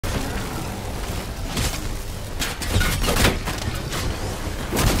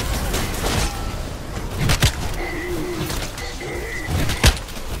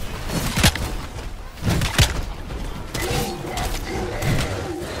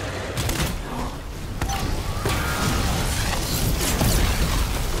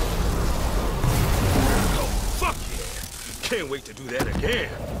wait to do that again.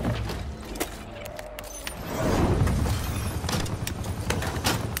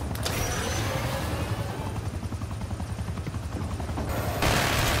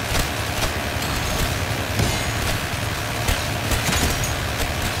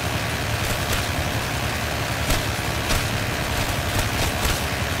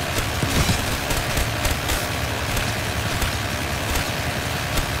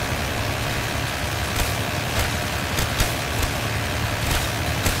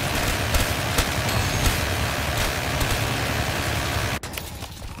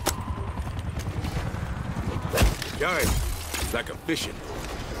 Guys, like a fishing.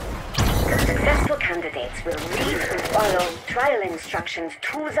 Successful candidates will read and follow trial instructions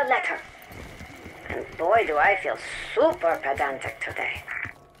to the letter. And boy, do I feel super pedantic today.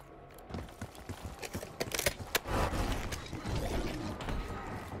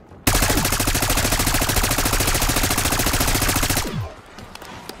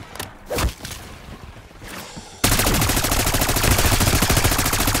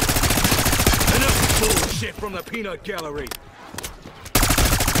 Shit from the peanut gallery.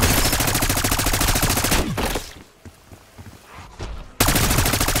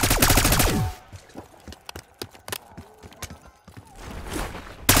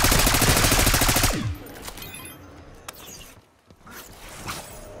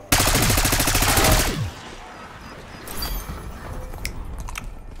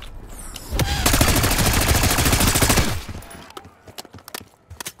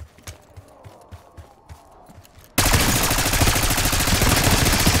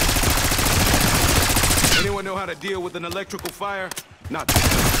 Know how to deal with an electrical fire? Not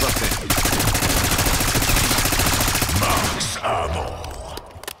something. Max Ammo.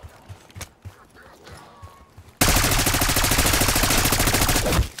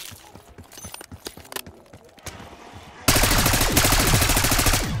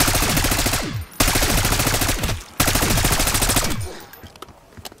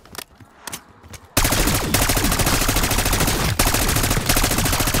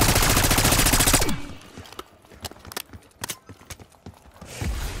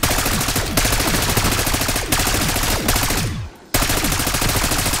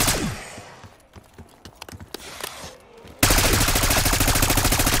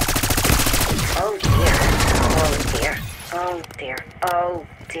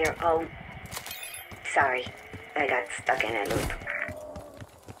 Oh, sorry. I got stuck in a loop.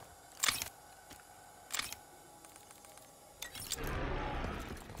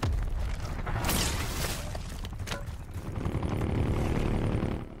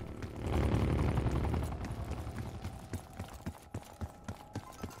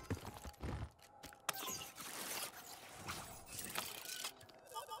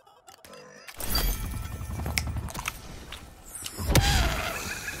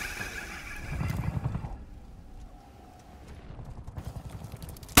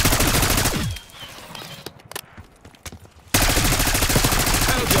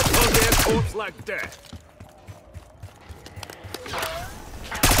 Like that.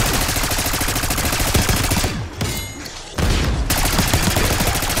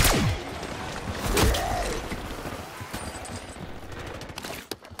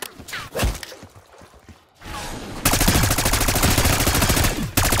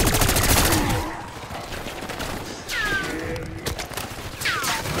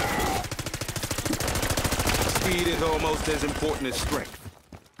 Speed is almost as important as strength.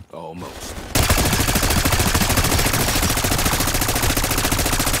 Almost.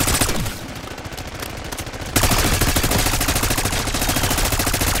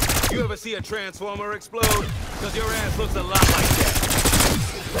 You ever see a transformer explode? Because your ass looks a lot like that.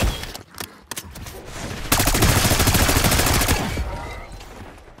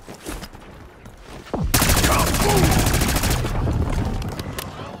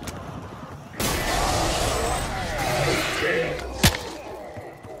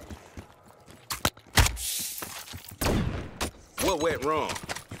 What went wrong?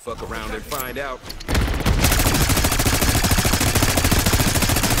 You fuck around and find out.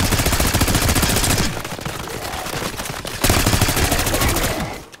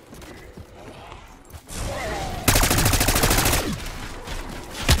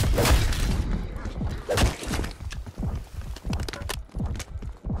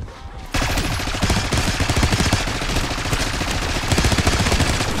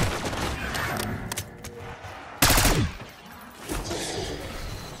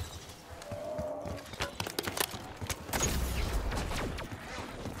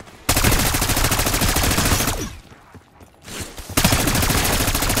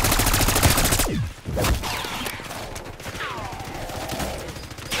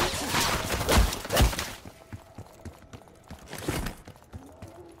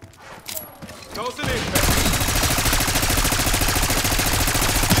 Tossing impact.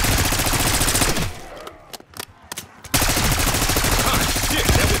 Ah, shit,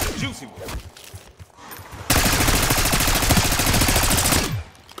 that was a juicy one.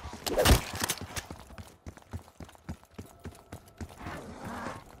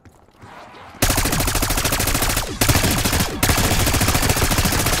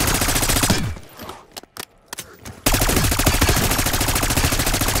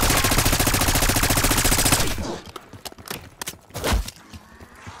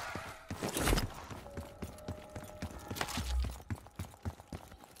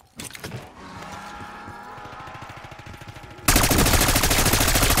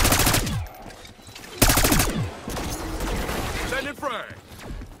 Sending frag.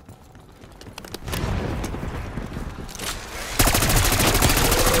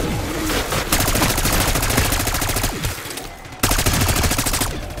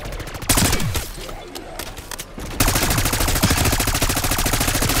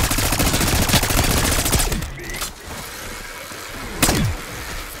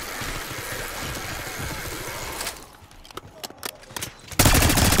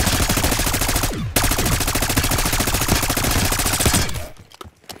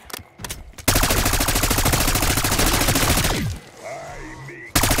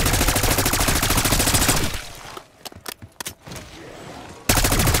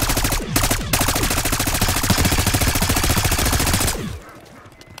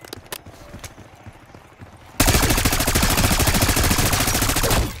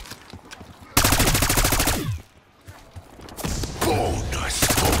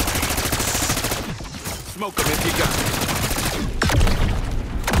 Smoke him if you got it.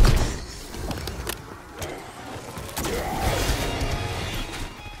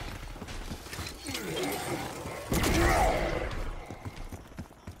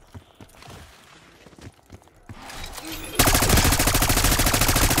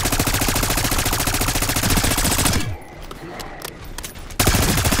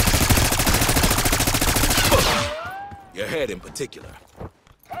 Your head in particular.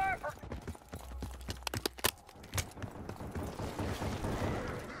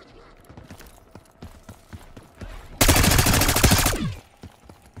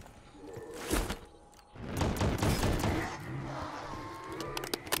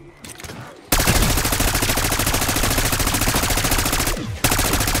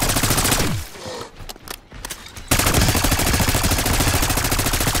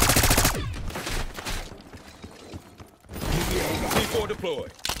 C4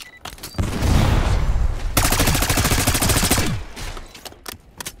 deployed.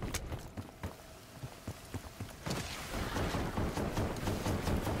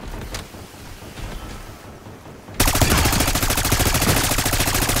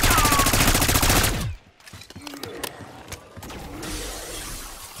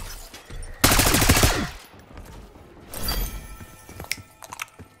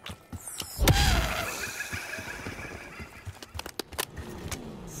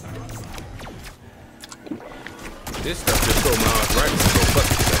 This stuff just stole my arthritis. So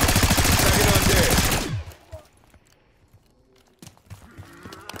fuck it.